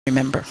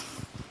Remember.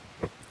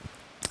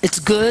 It's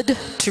good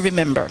to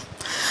remember.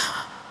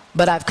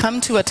 But I've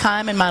come to a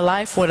time in my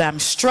life when I'm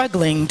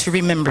struggling to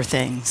remember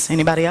things.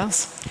 Anybody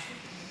else?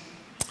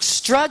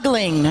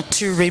 Struggling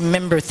to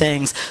remember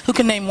things. Who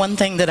can name one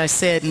thing that I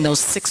said in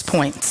those 6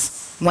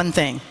 points? One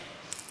thing.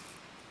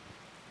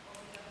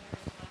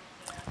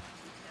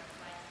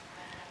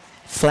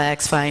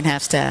 Flags flying,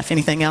 half staff.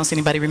 Anything else?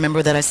 Anybody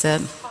remember that I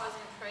said?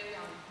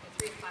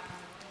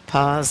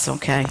 Pause,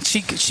 okay.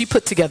 She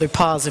put together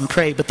pause and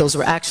pray, but those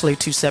were actually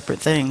two separate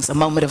things. A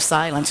moment of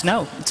silence,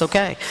 no, it's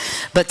okay.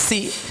 But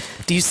see,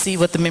 do you see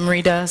what the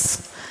memory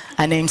does?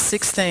 I named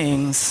 6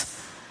 things,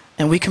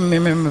 and we can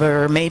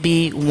remember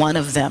maybe one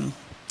of them.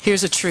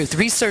 Here's the truth.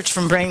 Research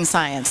from Brain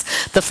Science.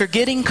 The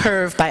Forgetting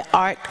Curve by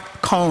Art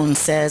Cohn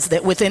says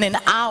that within an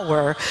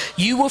hour,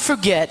 you will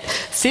forget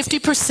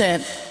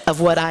 50%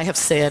 of what I have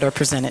said or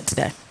presented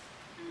today.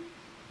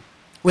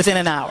 Within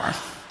an hour.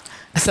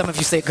 Some of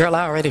you say, girl,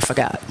 I already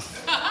forgot.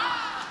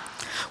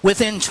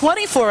 Within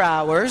 24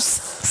 hours,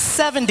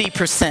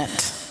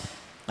 70%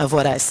 of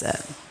what I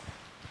said,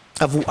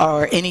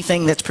 or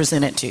anything that's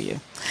presented to you.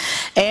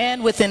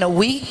 And within a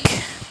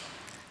week,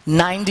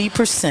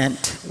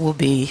 90% will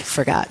be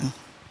forgotten.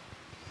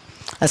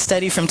 A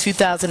study from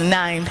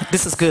 2009,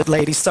 this is good,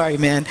 ladies, sorry,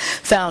 men,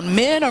 found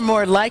men are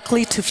more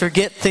likely to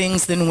forget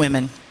things than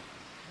women.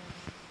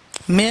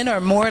 Men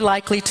are more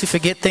likely to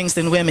forget things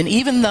than women,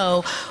 even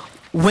though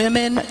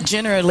women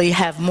generally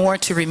have more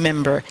to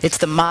remember. It's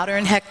the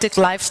modern hectic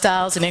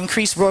lifestyles and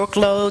increased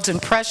workloads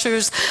and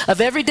pressures of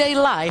everyday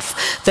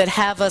life that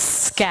have us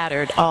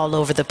scattered all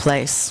over the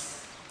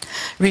place.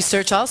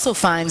 Research also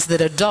finds that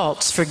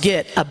adults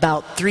forget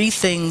about 3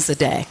 things a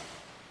day.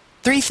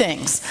 3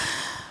 things.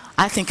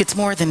 I think it's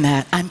more than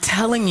that. I'm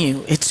telling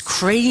you, it's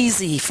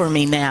crazy for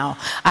me now.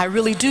 I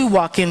really do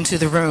walk into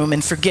the room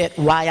and forget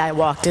why I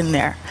walked in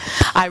there.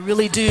 I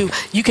really do.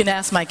 You can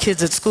ask my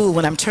kids at school,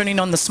 when I'm turning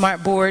on the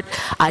smart board,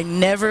 I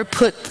never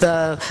put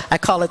I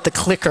call it the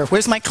clicker.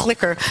 Where's my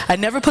clicker? I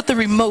never put the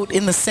remote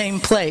in the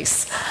same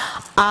place.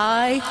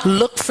 I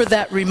look for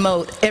that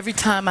remote every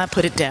time I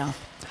put it down.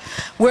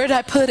 Where did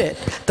I put it?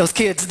 Those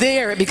kids,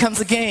 there, it becomes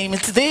a game.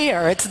 It's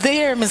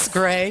there, Miss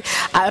Gray.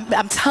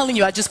 I'm telling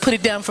you, I just put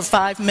it down for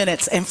 5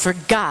 minutes and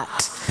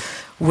forgot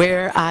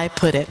where I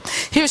put it.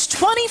 Here's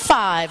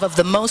 25 of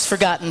the most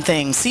forgotten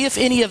things. See if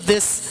any of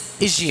this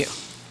is you.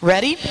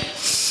 Ready?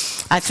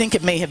 I think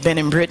it may have been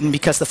in Britain,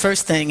 because the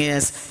first thing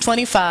is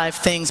 25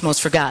 things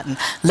most forgotten.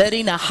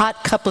 Letting a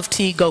hot cup of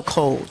tea go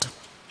cold.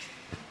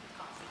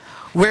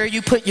 Where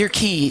you put your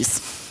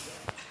keys.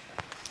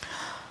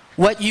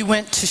 What you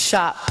went to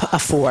shop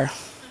for,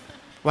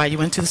 why you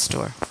went to the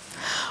store.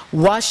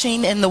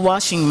 Washing in the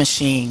washing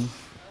machine.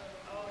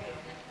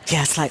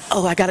 Yeah, it's like,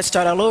 oh, I got to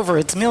start all over.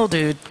 It's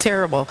mildewed,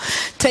 terrible.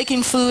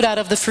 Taking food out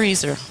of the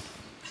freezer.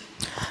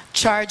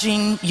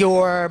 Charging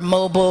your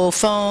mobile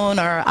phone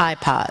or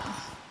iPod.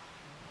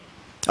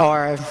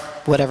 Or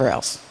whatever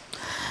else.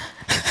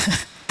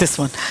 This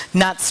one.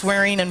 Not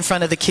swearing in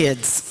front of the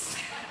kids.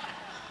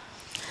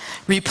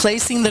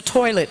 Replacing the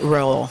toilet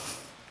roll.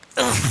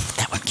 Ugh,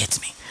 that one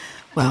gets me.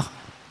 Well,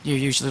 you're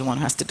usually the one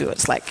who has to do it.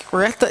 It's like,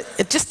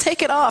 just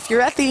take it off.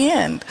 You're at the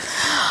end.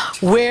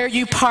 Where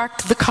you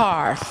parked the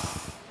car.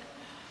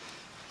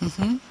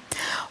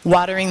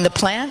 Watering the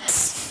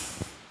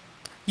plants.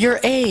 Your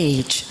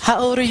age.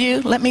 How old are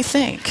you? Let me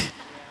think.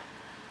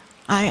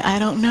 I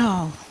don't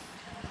know.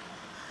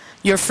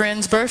 Your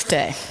friend's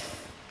birthday.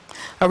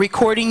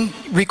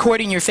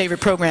 Recording your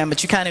favorite program,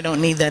 but you kind of don't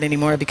need that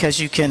anymore because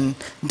you can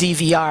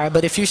DVR.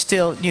 But if you're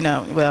still,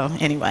 well,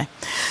 anyway.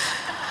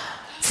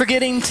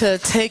 Forgetting to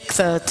take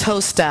the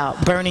toast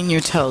out, burning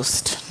your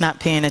toast, not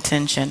paying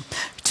attention.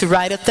 To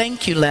write a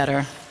thank you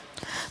letter.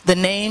 The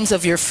names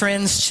of your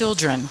friends'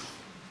 children.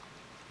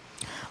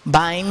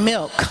 Buying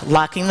milk,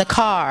 locking the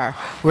car,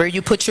 where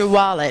you put your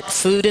wallet,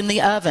 food in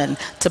the oven,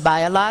 to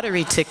buy a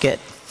lottery ticket.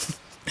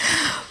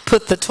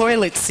 Put the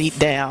toilet seat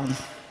down.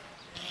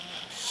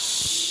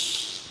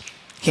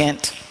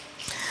 Hint.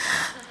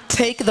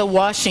 Take the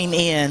washing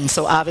in.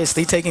 So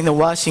obviously taking the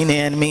washing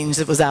in means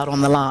it was out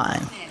on the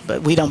line.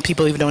 But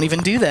people don't even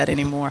do that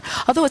anymore.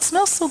 Although it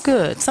smells so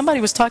good. Somebody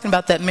was talking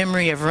about that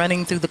memory of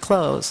running through the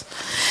clothes.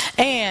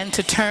 And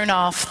to turn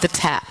off the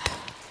tap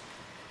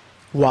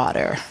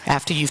water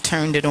after you've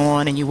turned it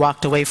on and you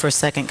walked away for a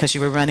second because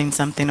you were running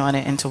something on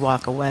it, and to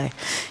walk away.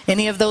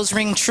 Any of those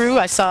ring true?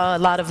 I saw a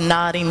lot of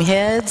nodding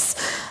heads.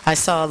 I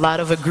saw a lot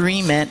of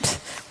agreement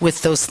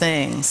with those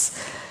things.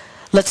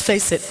 Let's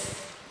face it,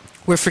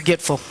 we're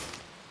forgetful.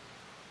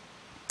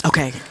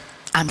 Okay,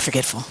 I'm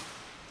forgetful.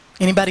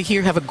 Anybody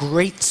here have a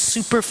great,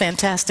 super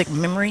fantastic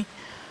memory?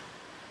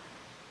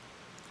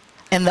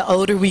 And the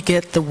older we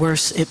get, the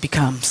worse it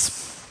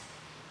becomes.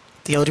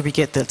 The older we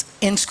get,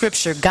 in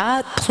Scripture,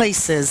 God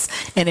places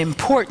an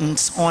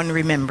importance on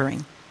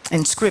remembering.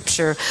 In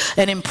Scripture,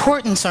 an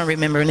importance on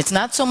remembering. It's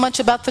not so much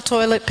about the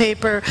toilet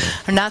paper,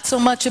 or not so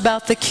much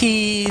about the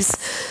keys,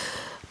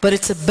 but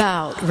it's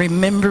about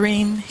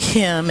remembering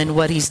Him and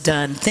what He's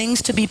done.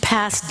 Things to be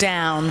passed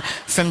down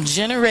from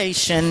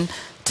generation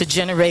to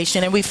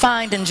generation. And we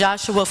find in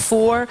Joshua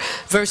 4,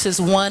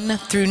 verses 1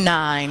 through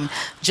 9.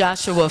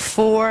 Joshua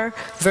 4,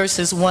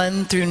 verses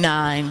 1 through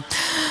 9.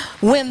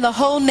 When the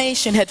whole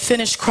nation had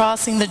finished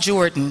crossing the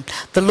Jordan,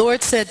 the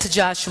Lord said to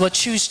Joshua,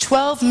 choose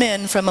 12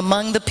 men from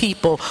among the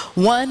people,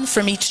 one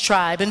from each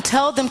tribe, and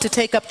tell them to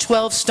take up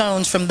 12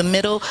 stones from the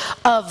middle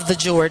of the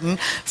Jordan,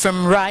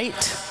 from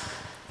right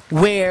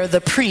where the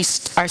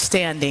priests are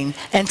standing,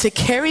 and to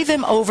carry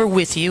them over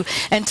with you,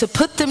 and to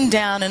put them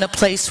down in a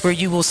place where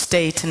you will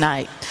stay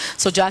tonight.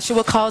 So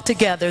Joshua called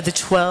together the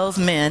 12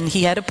 men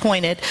he had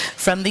appointed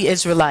from the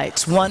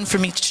Israelites, one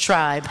from each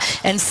tribe,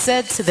 and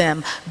said to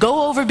them,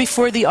 go over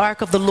before the ark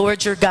of the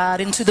Lord your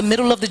God into the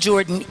middle of the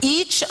Jordan.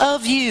 Each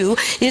of you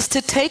is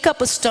to take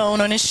up a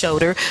stone on his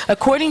shoulder,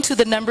 according to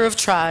the number of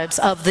tribes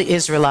of the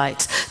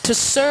Israelites, to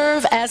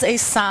serve as a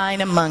sign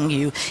among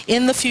you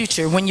in the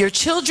future when your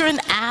children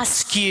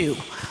ask you,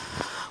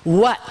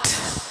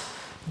 what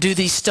do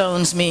these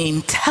stones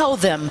mean? Tell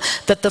them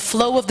that the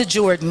flow of the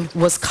Jordan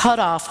was cut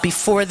off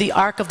before the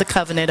ark of the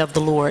covenant of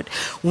the Lord.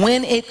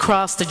 When it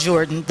crossed the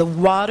Jordan, the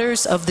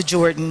waters of the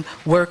Jordan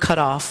were cut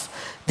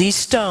off. These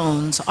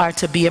stones are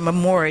to be a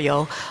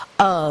memorial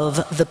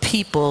of the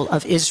people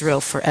of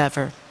Israel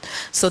forever.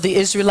 So the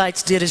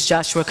Israelites did as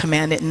Joshua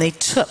commanded, and they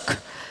took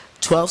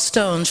 12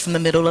 stones from the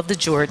middle of the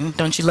Jordan.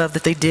 Don't you love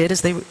that they did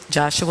as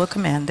Joshua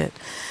commanded?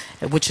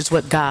 Which is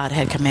what God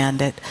had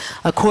commanded,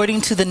 according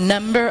to the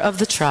number of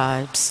the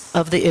tribes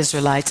of the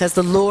Israelites, as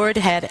the Lord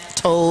had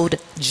told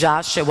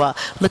Joshua.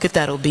 Look at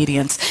that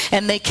obedience.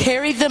 And they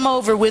carried them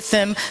over with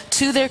them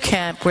to their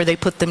camp, where they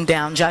put them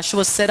down.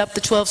 Joshua set up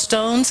the 12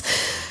 stones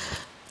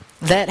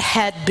that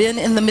had been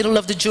in the middle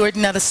of the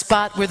Jordan at a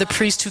spot where the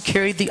priest who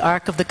carried the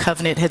ark of the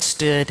covenant had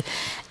stood,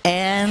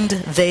 and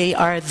they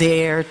are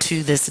there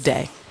to this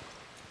day.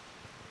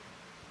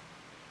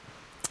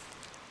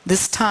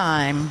 This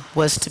time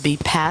was to be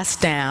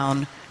passed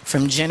down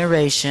from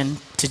generation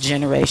to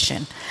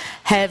generation.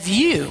 Have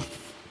you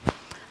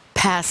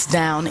passed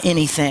down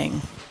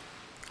anything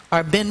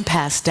or been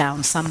passed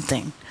down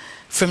something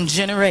from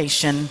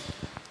generation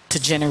to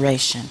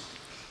generation?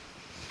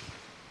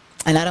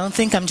 And I don't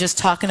think I'm just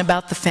talking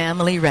about the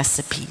family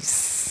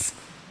recipes.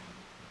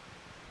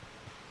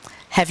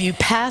 Have you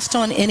passed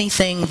on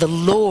anything the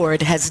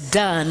Lord has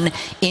done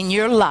in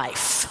your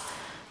life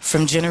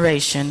from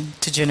generation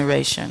to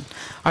generation,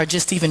 or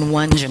just even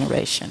one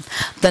generation?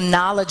 The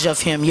knowledge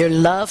of him, your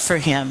love for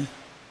him.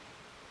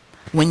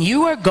 When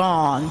you are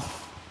gone,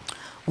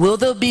 will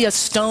there be a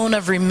stone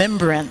of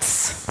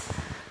remembrance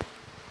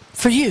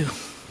for you?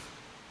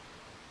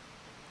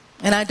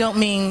 And I don't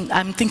mean,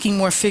 I'm thinking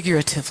more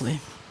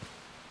figuratively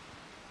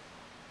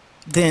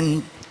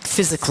than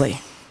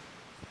physically.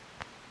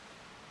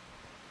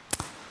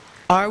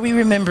 Are we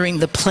remembering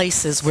the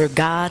places where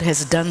God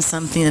has done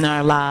something in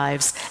our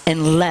lives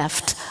and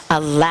left a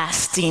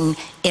lasting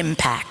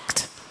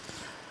impact?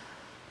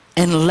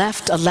 And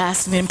left a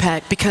lasting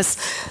impact, because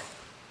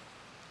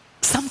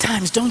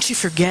sometimes, don't you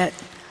forget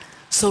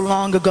so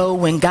long ago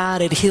when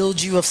God had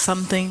healed you of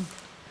something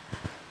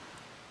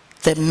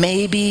that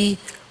maybe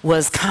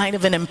was kind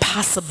of an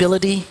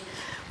impossibility?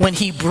 When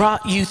he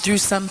brought you through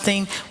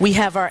something, we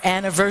have our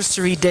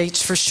anniversary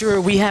dates for sure.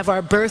 We have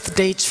our birth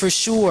dates for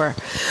sure.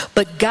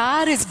 But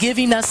God is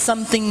giving us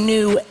something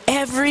new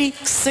every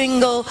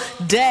single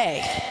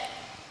day.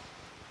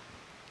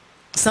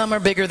 Some are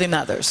bigger than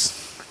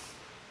others.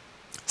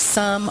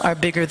 Some are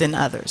bigger than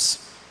others.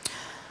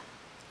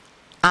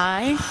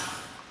 I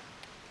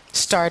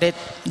started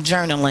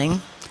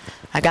journaling.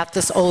 I got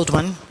this old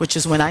one, which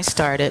is when I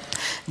started,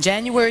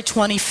 January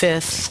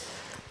 25th,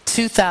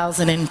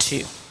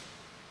 2002.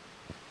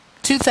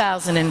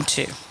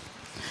 2002.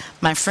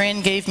 My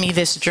friend gave me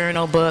this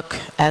journal book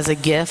as a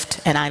gift,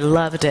 and I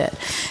loved it.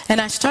 And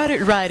I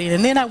started writing,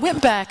 and then I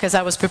went back as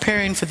I was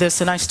preparing for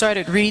this, and I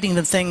started reading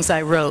the things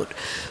I wrote.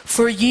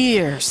 For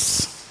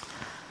years,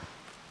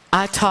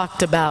 I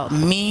talked about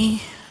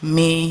me, and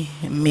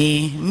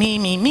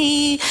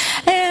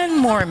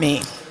more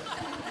me.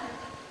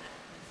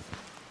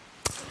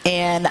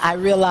 And I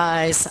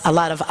realized a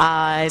lot of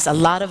I's, a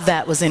lot of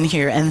that was in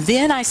here. And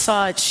then I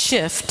saw it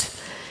shift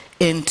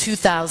in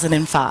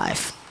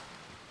 2005,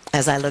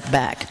 as I look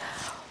back.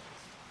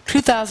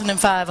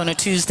 2005, on a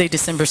Tuesday,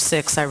 December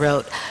 6th, I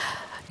wrote,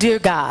 "Dear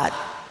God,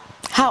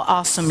 how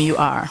awesome you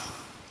are."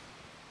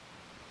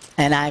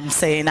 And I'm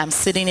saying, I'm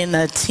sitting in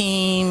the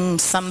team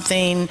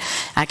something,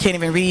 I can't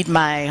even read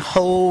my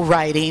whole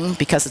writing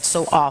because it's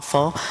so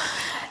awful,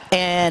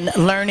 and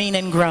learning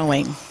and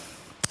growing,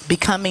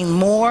 becoming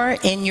more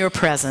in your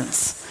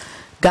presence.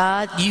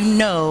 God, you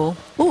know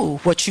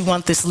what you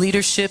want this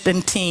leadership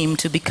and team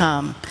to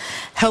become.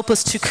 Help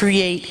us to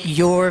create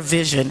your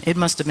vision. It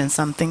must have been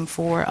something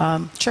for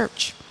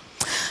church.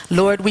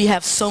 Lord, we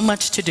have so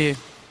much to do.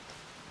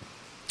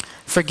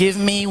 Forgive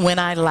me when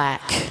I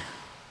lack.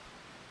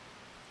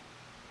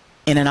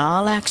 And in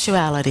all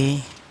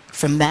actuality,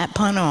 from that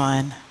point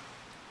on,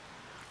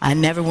 I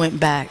never went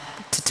back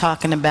to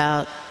talking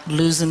about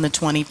losing the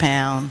 20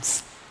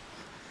 pounds.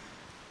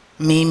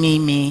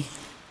 Me.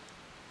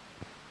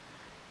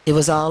 It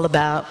was all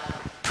about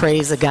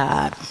praise of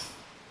God.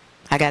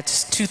 I got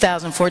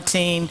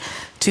 2014,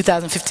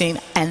 2015,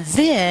 and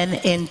then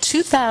in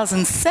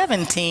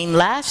 2017,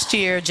 last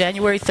year,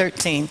 January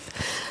 13th,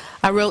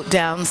 I wrote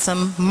down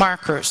some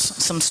markers,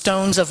 some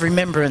stones of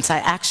remembrance. I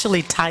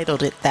actually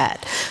titled it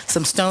that,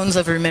 some stones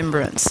of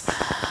remembrance.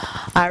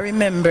 I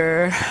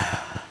remember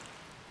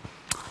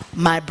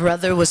my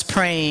brother was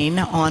praying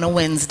on a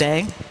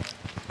Wednesday,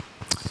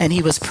 and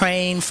he was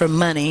praying for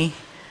money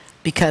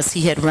because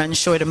he had run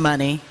short of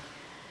money.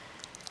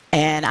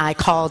 And I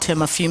called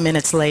him a few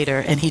minutes later,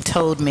 and he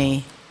told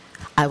me,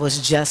 I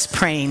was just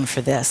praying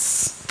for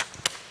this.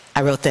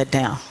 I wrote that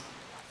down.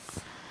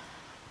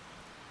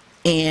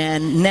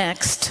 And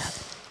next,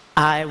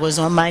 I was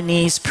on my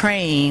knees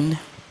praying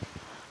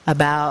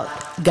about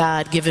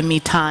God giving me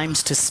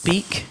times to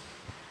speak.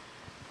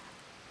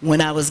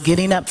 When I was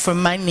getting up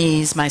from my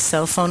knees, my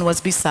cell phone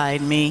was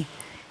beside me,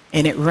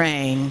 and it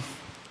rang,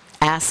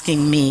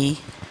 asking me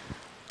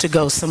to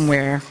go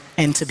somewhere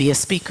and to be a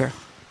speaker.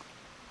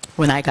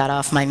 When I got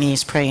off my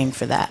knees praying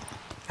for that,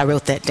 I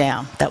wrote that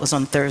down. That was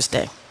on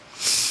Thursday.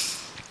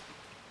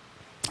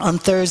 On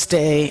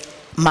Thursday,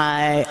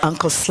 my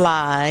Uncle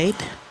Slide,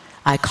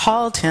 I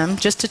called him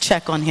just to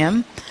check on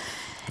him,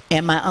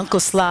 and my Uncle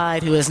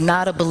Slide, who is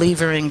not a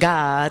believer in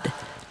God,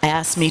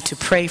 asked me to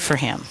pray for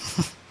him.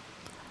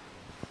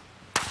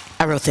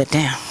 I wrote that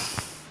down,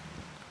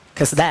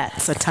 because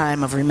that's a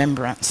time of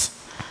remembrance.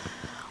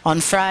 On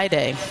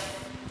Friday,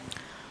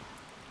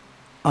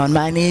 on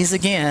my knees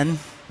again,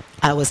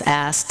 I was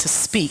asked to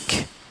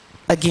speak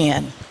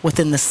again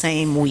within the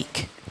same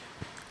week.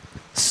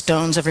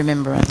 Stones of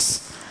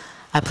remembrance.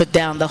 I put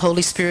down, the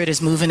Holy Spirit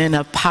is moving in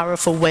a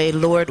powerful way.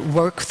 Lord,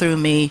 work through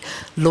me.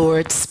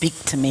 Lord, speak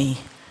to me.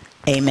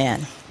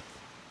 Amen.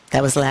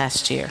 That was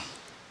last year.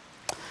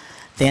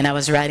 Then I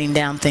was writing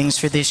down things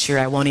for this year.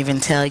 I won't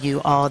even tell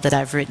you all that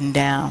I've written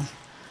down.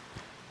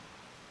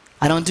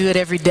 I don't do it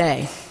every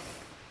day.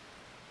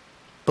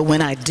 But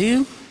when I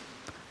do,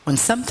 when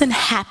something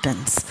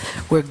happens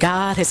where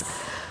God has,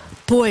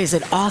 boy, is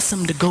it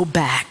awesome to go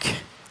back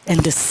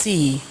and to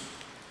see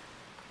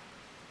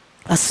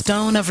a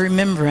stone of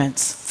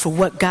remembrance for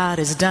what God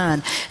has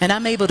done. And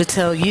I'm able to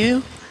tell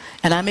you,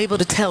 and I'm able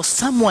to tell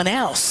someone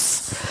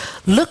else,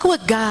 look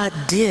what God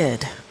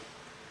did.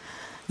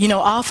 You know,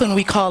 often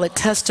we call it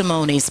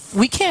testimonies.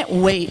 We can't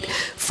wait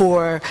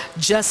for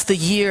just the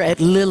year at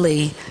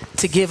Lily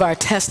to give our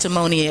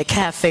testimony at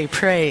Cafe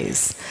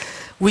Praise.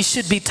 We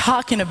should be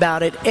talking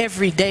about it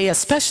every day,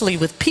 especially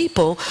with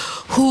people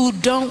who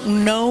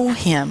don't know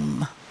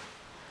him,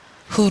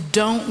 who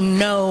don't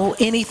know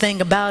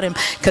anything about him.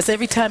 Because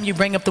every time you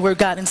bring up the word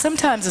God, and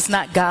sometimes it's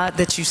not God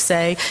that you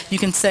say. You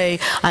can say,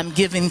 I'm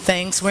giving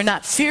thanks. We're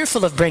not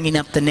fearful of bringing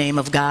up the name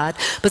of God.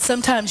 But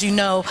sometimes you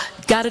know,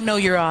 got to know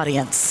your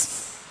audience.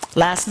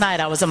 Last night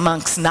I was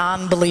amongst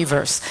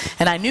non-believers,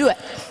 and I knew it.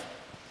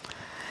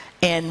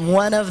 And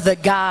one of the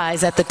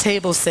guys at the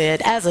table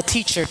said, as a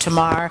teacher,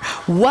 Tamar,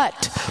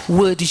 what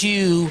would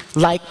you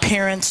like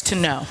parents to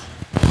know?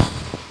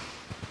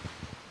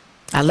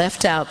 I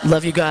left out,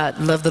 love your God,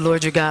 love the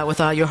Lord your God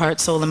with all your heart,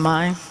 soul, and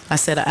mind. I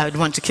said I would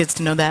want your kids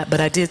to know that, but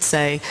I did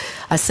say,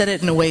 I said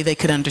it in a way they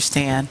could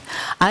understand.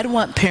 I'd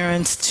want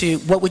parents to,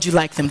 what would you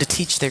like them to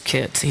teach their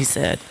kids, he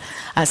said.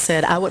 I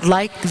said, I would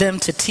like them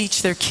to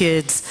teach their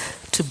kids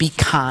to be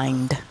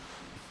kind.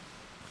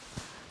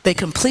 They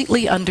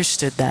completely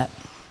understood that.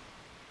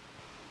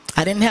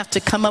 I didn't have to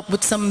come up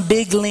with some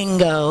big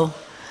lingo.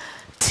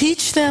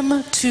 Teach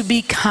them to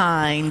be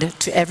kind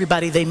to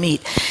everybody they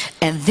meet.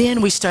 And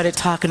then we started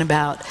talking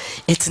about,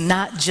 it's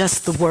not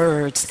just the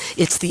words,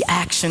 it's the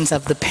actions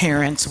of the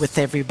parents with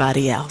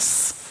everybody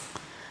else.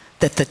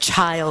 That the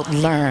child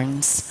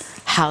learns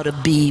how to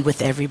be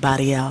with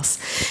everybody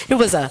else. It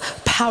was a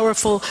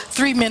powerful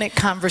 3-minute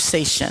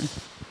conversation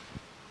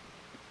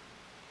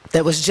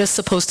that was just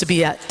supposed to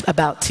be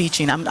about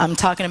teaching. I'm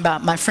talking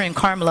about my friend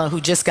Carmela, who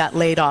just got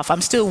laid off.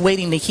 I'm still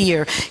waiting to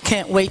hear.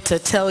 Can't wait to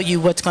tell you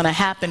what's going to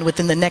happen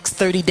within the next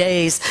 30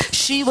 days.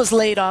 She was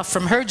laid off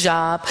from her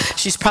job.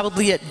 She's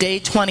probably at day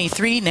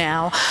 23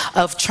 now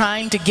of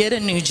trying to get a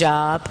new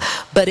job.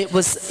 But it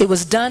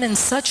was done in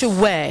such a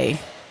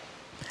way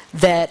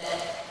that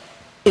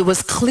it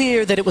was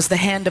clear that it was the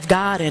hand of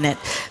God in it,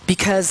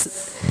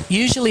 because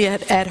usually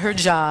at her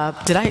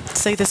job, did I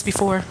say this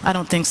before? I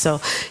don't think so.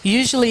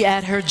 Usually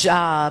at her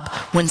job,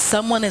 when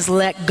someone is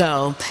let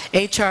go,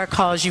 HR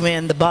calls you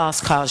in, the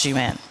boss calls you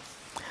in.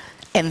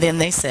 And then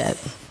they said,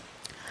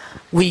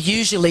 we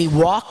usually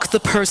walk the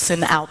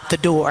person out the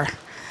door.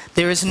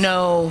 There is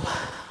no,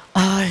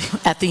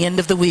 at the end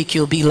of the week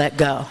you'll be let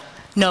go.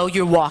 No,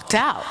 you're walked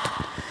out.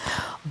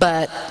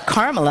 But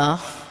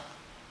Carmela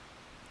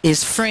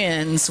is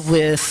friends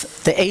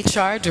with the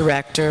HR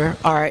director,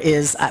 or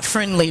is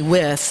friendly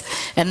with,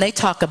 and they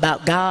talk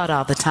about God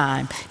all the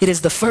time. It is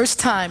the first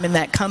time in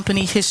that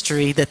company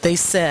history that they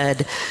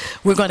said,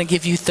 we're going to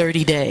give you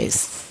 30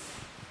 days.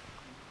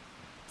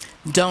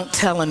 Don't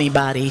tell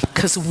anybody,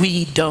 because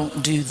we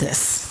don't do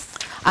this.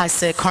 I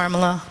said,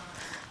 Carmela,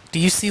 do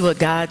you see what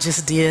God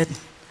just did?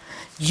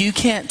 you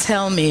can't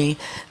tell me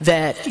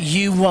that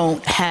you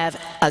won't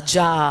have a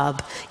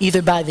job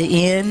either by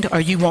the end or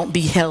you won't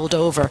be held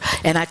over.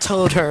 And I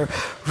told her,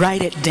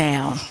 write it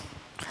down.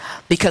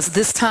 Because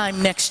this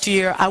time next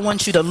year, I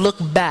want you to look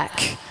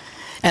back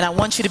and I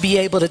want you to be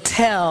able to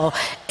tell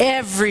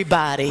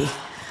everybody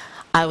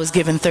I was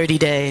given 30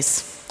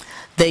 days.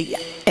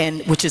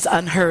 Which is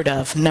unheard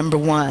of, number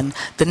one.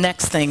 The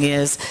next thing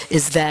is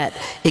that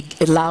it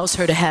allows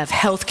her to have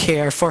health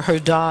care for her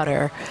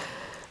daughters,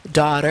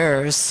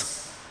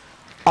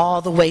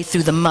 all the way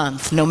through the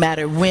month. No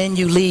matter when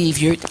you leave,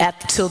 you're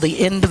till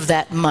the end of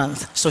that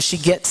month. So she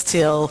gets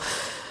till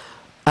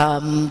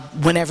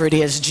whenever it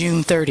is,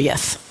 June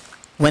 30th.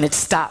 When it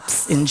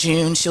stops in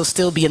June, she'll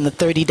still be in the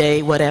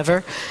 30-day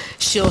whatever.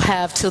 She'll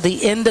have till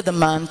the end of the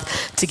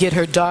month to get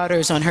her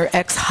daughters on her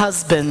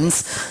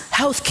ex-husband's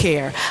health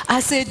care. I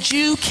said,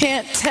 you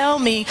can't tell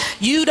me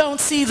you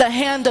don't see the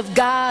hand of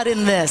God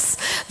in this.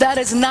 That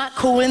is not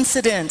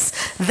coincidence.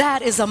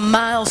 That is a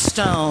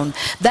milestone.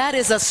 That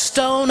is a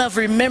stone of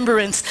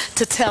remembrance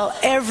to tell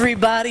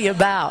everybody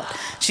about.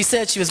 She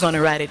said she was going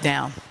to write it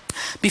down.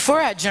 Before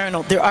I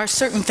journaled, there are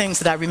certain things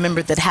that I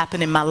remembered that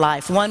happened in my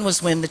life. One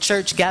was when the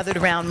church gathered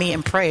around me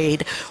and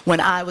prayed when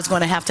I was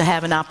going to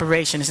have an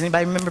operation. Does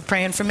anybody remember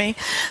praying for me?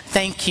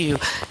 Thank you.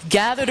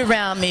 Gathered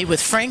around me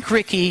with Frank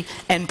Rickey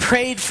and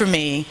prayed for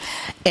me,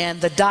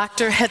 and the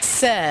doctor had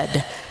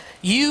said,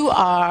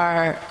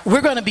 we're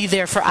going to be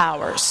there for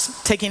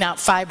hours, taking out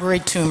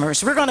fibroid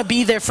tumors. We're going to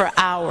be there for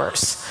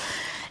hours.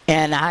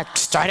 And I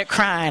started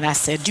crying. I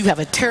said, you have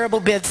a terrible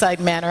bedside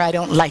manner. I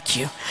don't like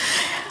you.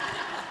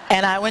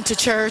 And I went to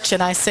church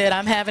and I said,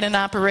 I'm having an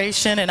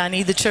operation and I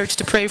need the church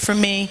to pray for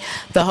me.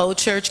 The whole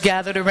church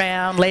gathered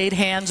around, laid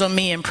hands on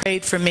me and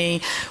prayed for me.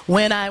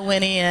 When I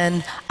went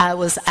in, I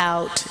was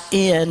out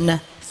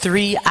in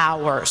 3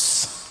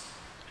 hours.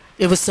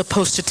 It was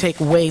supposed to take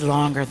way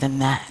longer than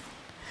that.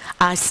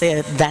 I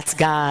said, that's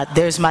God.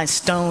 There's my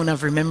stone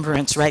of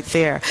remembrance right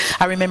there.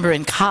 I remember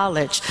in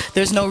college,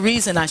 there's no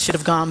reason I should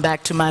have gone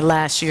back to my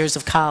last years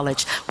of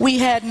college. We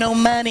had no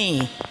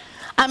money.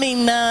 I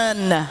mean,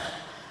 none.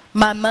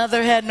 My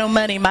mother had no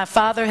money. My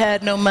father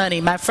had no money.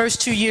 My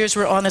first 2 years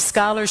were on a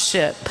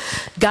scholarship.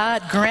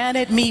 God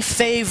granted me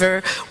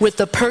favor with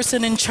the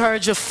person in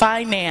charge of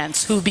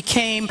finance who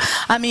became,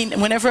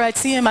 whenever I'd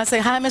see him, I'd say,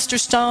 hi, Mr.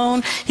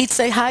 Stone. He'd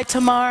say, hi,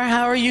 Tamar,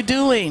 how are you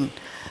doing?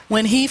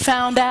 When he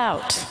found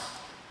out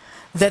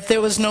that there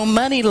was no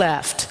money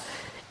left,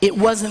 it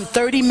wasn't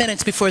 30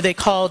 minutes before they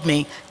called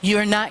me.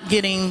 You're not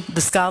getting the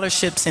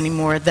scholarships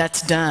anymore.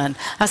 That's done.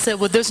 I said,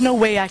 well, there's no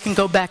way I can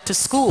go back to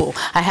school.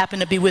 I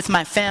happened to be with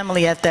my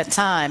family at that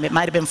time. It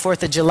might have been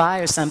 4th of July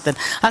or something.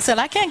 I said,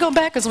 I can't go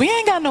back because we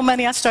ain't got no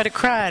money. I started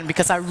crying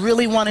because I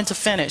really wanted to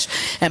finish.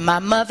 And my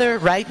mother,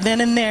 right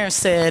then and there,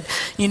 said,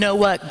 you know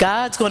what?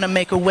 God's going to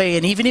make a way.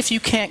 And even if you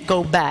can't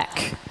go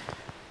back,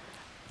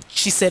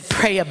 she said,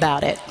 pray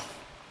about it.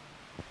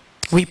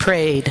 We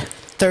prayed.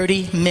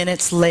 30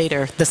 minutes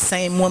later, the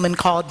same woman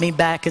called me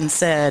back and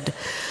said,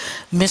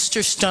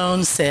 Mr.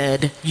 Stone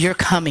said, you're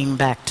coming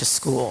back to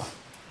school.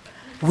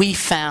 We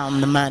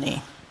found the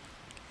money.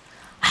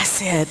 I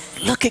said,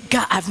 look at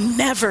God. I've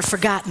never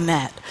forgotten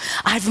that.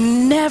 I've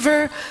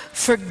never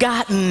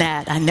forgotten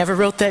that. I never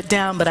wrote that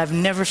down, but I've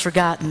never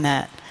forgotten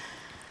that.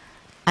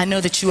 I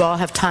know that you all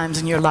have times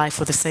in your life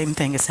where the same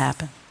thing has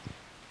happened.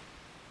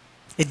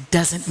 It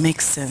doesn't make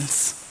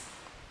sense.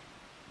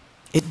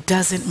 It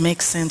doesn't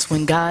make sense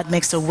when God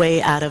makes a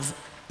way out of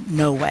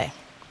no way.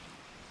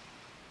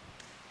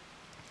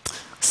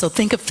 So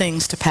think of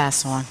things to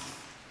pass on.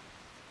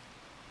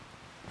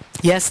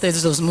 Yes,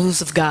 there's those moves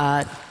of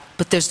God,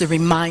 but there's the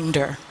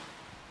reminder.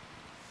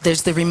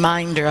 There's the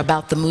reminder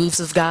about the moves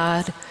of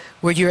God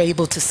where you're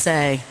able to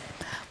say,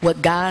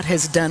 what God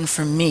has done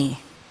for me,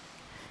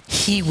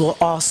 He will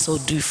also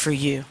do for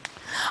you.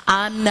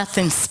 I'm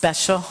nothing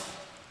special.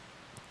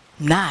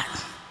 Not.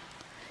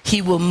 He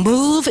will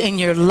move in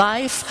your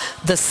life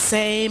the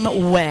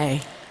same way.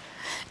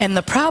 And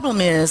the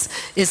problem is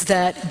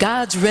that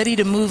God's ready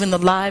to move in the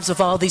lives of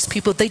all these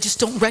people. They just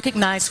don't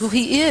recognize who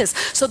He is.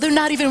 So they're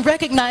not even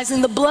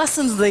recognizing the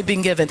blessings they've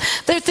been given.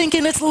 They're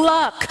thinking it's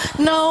luck.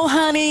 No,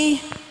 honey,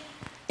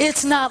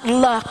 it's not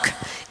luck.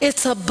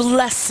 It's a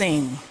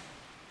blessing.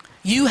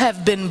 You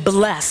have been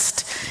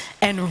blessed,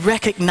 and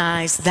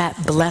recognize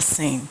that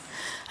blessing.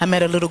 I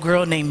met a little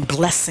girl named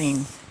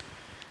Blessing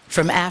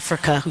from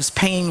Africa who's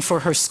paying for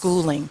her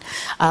schooling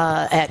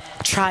at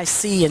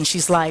Tri-C, and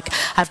she's like,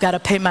 I've got to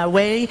pay my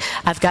way,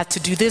 I've got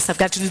to do this, I've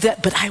got to do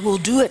that, but I will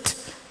do it.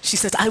 She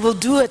says, I will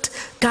do it.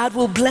 God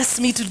will bless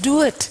me to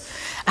do it.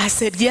 I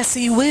said, yes,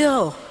 He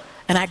will.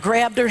 And I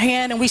grabbed her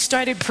hand and we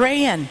started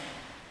praying.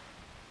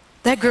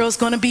 That girl's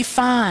going to be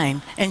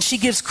fine. And she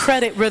gives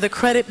credit where the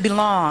credit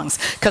belongs,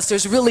 because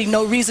there's really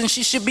no reason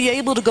she should be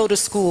able to go to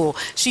school.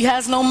 She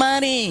has no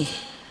money,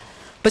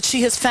 but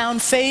she has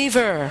found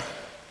favor.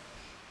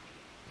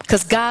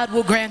 Because God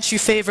will grant you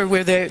favor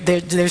where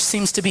there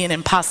seems to be an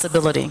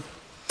impossibility.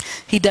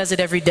 He does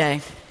it every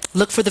day.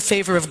 Look for the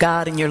favor of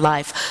God in your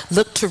life.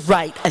 Look to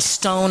write a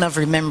stone of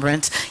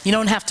remembrance. You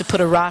don't have to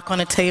put a rock on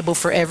a table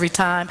for every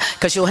time,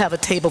 because you'll have a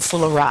table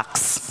full of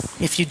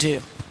rocks if you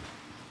do.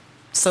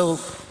 So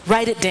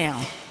write it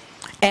down.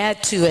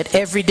 Add to it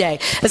every day.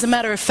 As a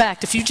matter of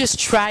fact, if you just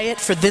try it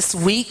for this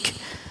week,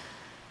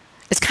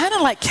 it's kind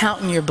of like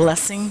counting your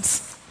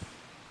blessings.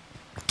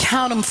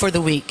 Count them for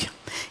the week.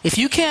 If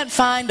you can't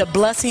find a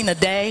blessing a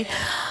day,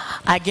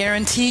 I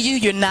guarantee you,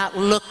 you're not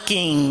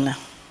looking.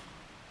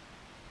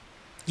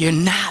 You're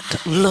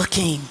not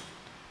looking.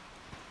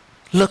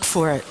 Look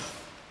for it.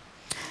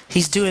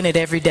 He's doing it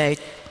every day.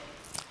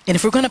 And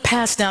if we're going to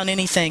pass down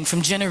anything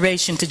from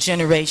generation to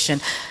generation,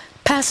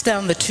 pass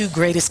down the 2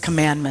 greatest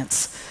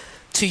commandments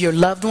to your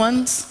loved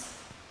ones,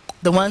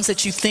 the ones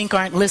that you think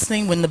aren't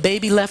listening. When the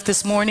baby left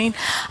this morning,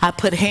 I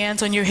put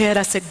hands on your head.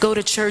 I said, go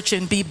to church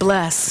and be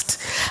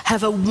blessed.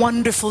 Have a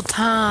wonderful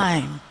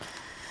time.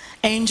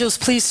 Angels,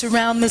 please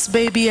surround this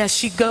baby as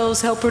she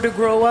goes. Help her to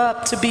grow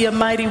up to be a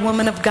mighty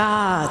woman of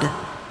God.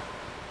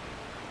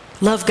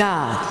 Love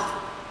God.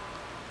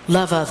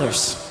 Love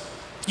others.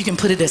 You can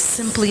put it as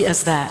simply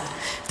as that.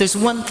 If there's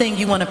one thing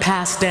you want to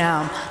pass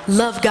down,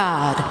 love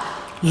God,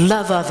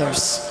 love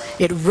others.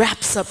 It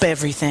wraps up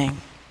everything.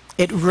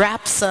 It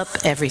wraps up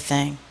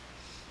everything.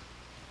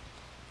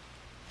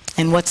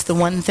 And what's the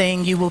one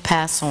thing you will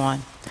pass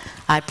on?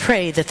 I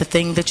pray that the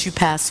thing that you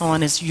pass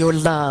on is your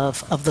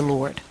love of the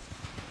Lord.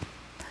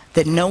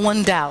 That no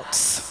one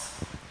doubts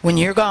when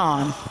you're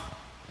gone,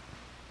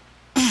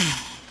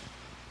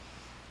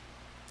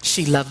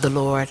 she loved the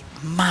Lord.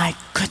 My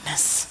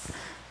goodness.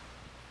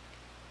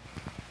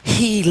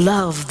 He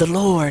loved the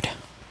Lord.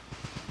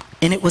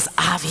 And it was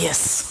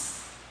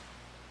obvious.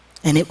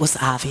 And it was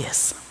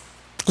obvious.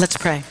 Let's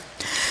pray.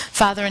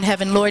 Father in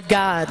heaven, Lord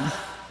God,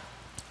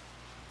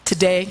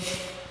 today,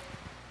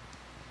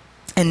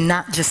 and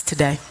not just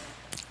today,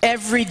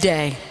 every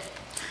day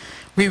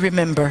we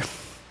remember.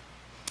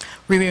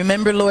 We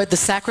remember, Lord, the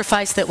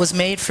sacrifice that was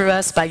made for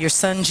us by your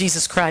Son,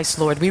 Jesus Christ,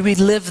 Lord. We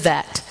relive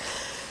that.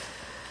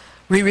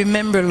 We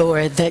remember,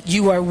 Lord, that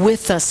you are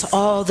with us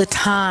all the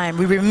time.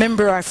 We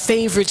remember our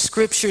favorite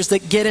scriptures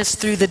that get us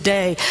through the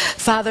day.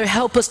 Father,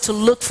 help us to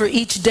look for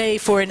each day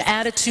for an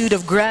attitude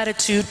of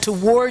gratitude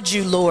towards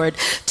you, Lord,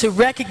 to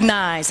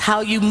recognize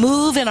how you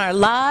move in our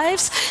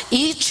lives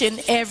each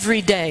and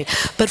every day.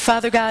 But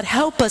Father God,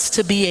 help us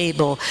to be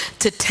able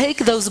to take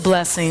those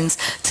blessings,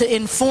 to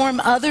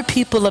inform other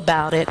people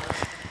about it,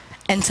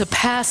 and to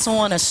pass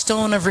on a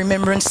stone of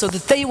remembrance so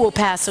that they will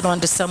pass it on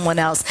to someone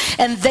else,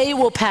 and they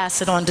will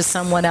pass it on to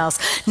someone else,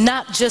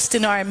 not just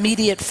in our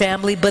immediate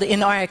family, but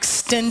in our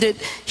extended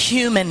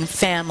human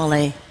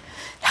family.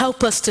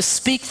 Help us to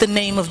speak the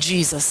name of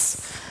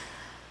Jesus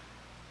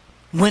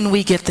when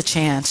we get the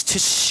chance, to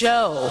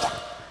show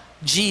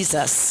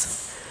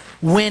Jesus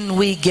when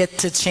we get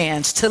the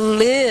chance, to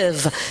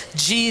live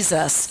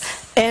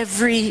Jesus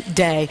every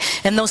day.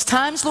 And those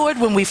times, Lord,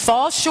 when we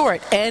fall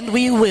short, and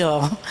we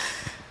will,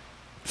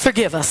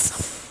 forgive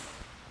us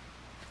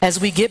as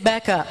we get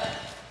back up,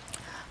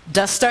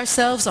 dust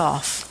ourselves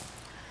off,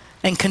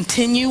 and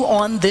continue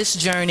on this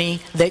journey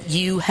that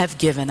you have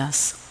given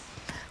us.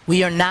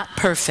 We are not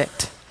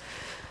perfect,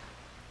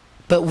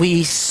 but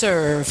we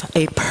serve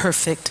a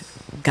perfect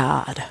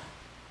God.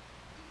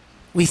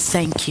 We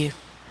thank you.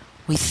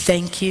 We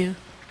thank you,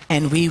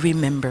 and we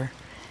remember.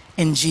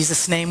 In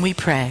Jesus' name we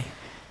pray.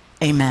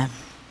 Amen.